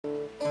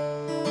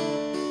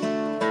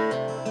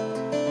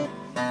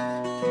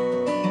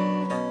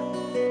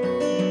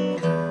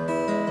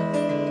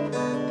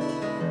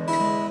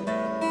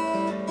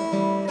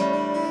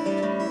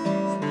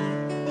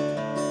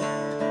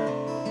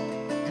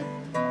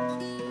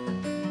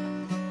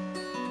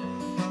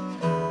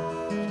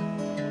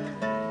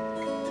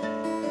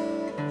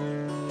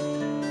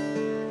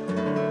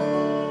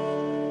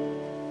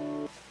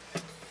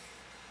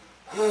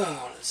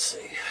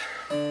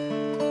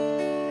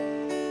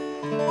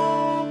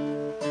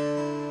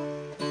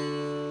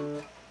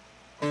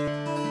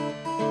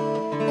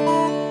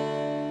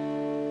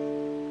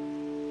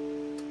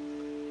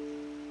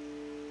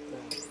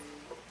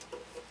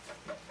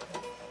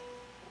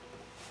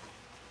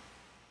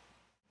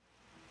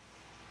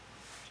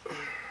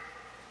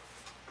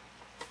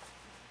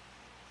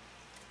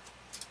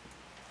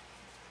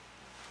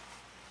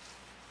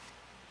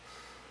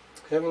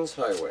Heaven's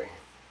Highway.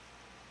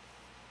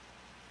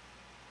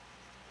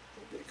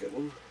 That'd be a good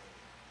one.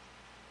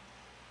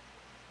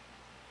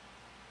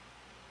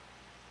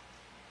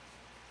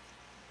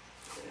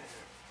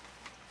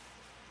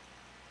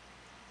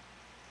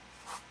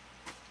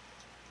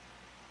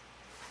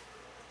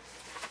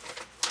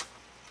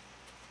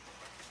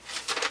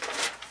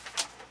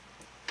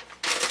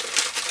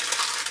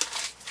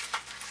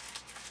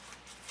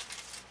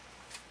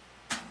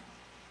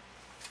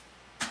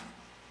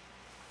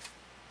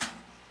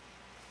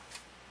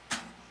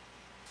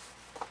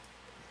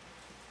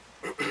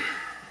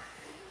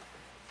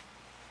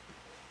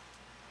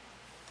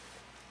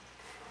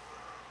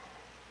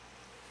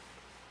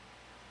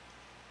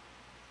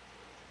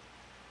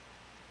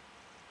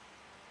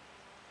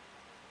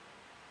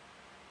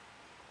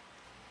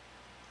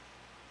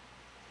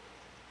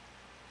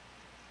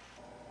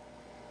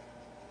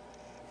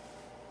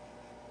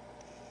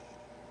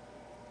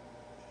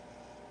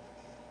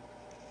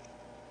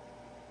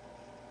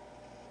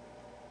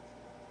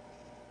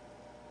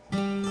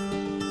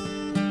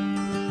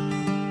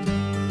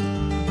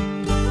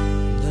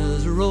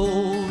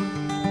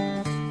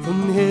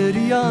 From here to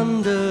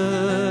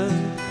yonder,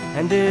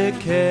 and it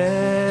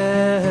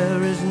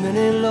carries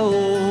many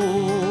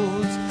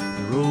loads.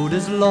 The road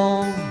is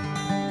long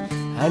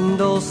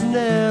and also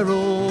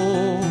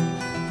narrow,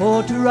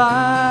 for to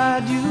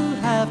ride you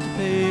have to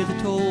pay the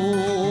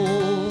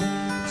toll.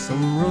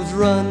 Some roads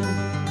run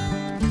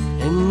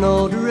in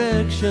all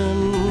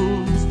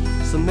directions,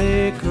 some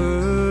may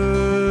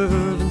curve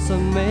and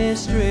some may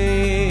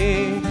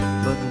stray,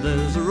 but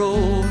there's a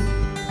road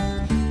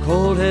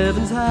called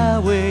Heaven's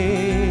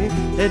Highway.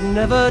 It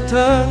never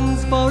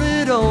turns, for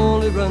it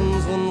only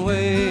runs one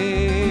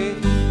way.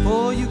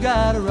 For you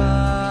gotta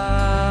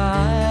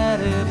ride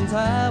Heaven's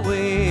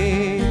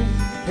Highway.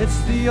 It's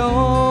the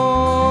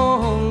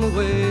only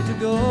way to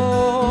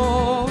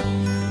go.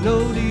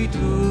 No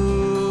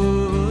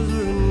detours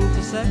or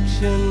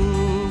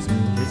intersections.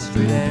 It's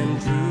straight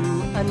and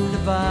true and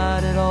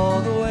divided all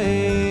the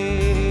way.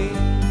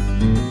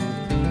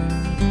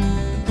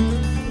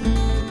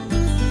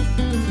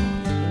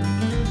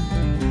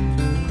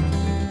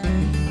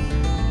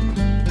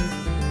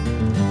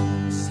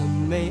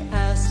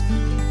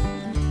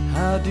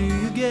 How do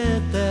you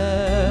get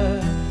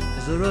there?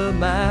 Is there a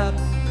map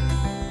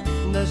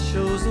that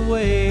shows the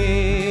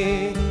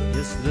way?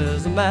 Yes,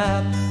 there's a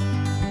map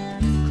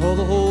called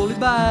the Holy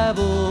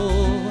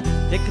Bible.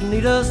 It can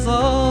lead us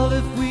all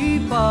if we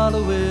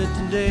follow it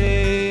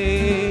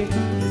today.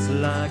 It's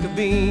like a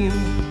beam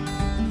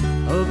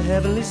of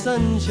heavenly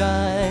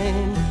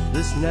sunshine.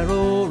 This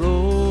narrow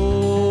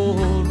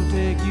road will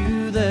take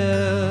you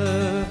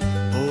there.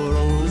 For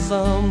only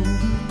some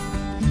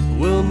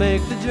will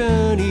make the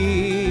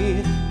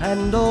journey,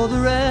 and all the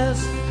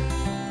rest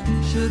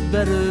should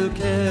better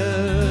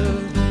care.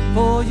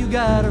 For you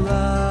gotta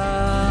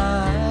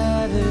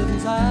ride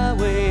Heaven's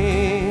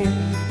Highway.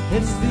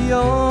 It's the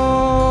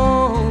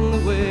only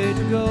way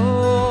to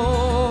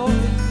go.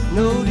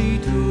 No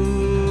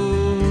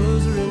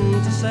detours or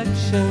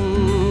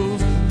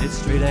intersections. It's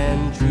straight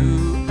and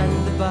true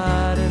and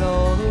divided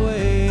all the way.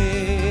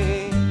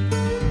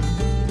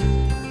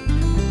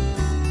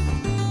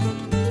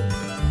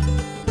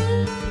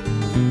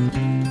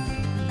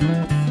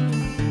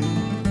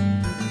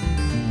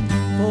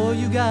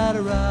 You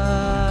gotta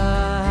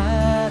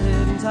ride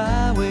Heaven's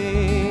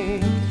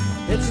Highway.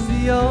 It's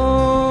the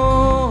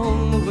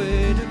only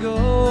way to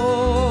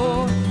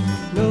go.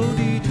 No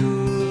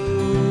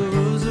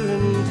detours or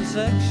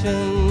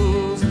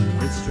intersections.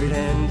 It's straight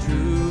and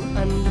true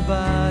and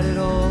divided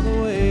all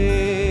the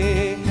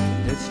way.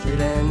 It's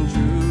straight and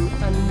true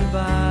and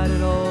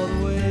divided all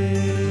the way.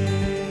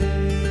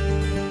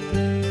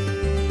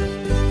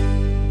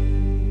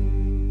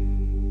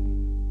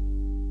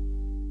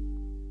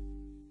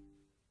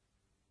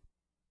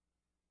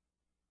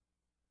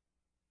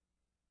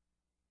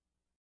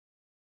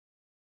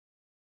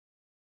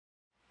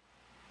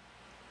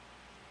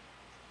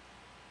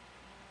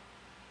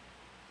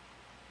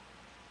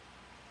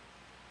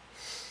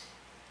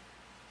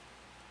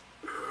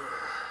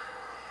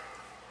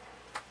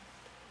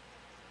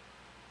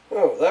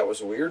 Oh, that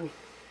was weird.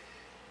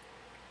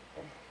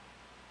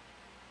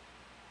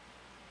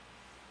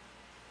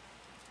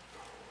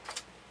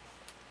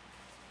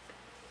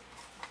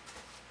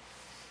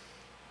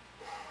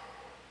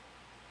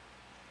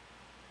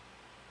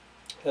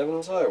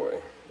 Heaven's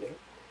Highway. Yep.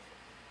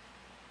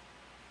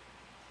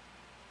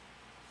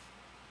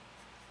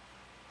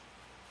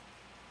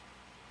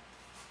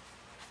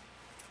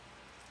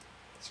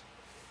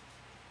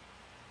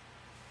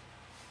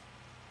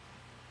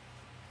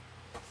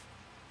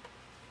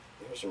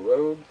 There's a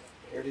road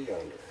here to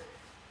yonder.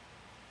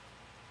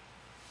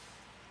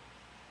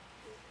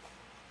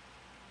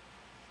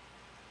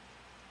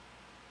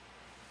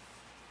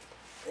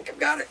 I think I've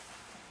got it.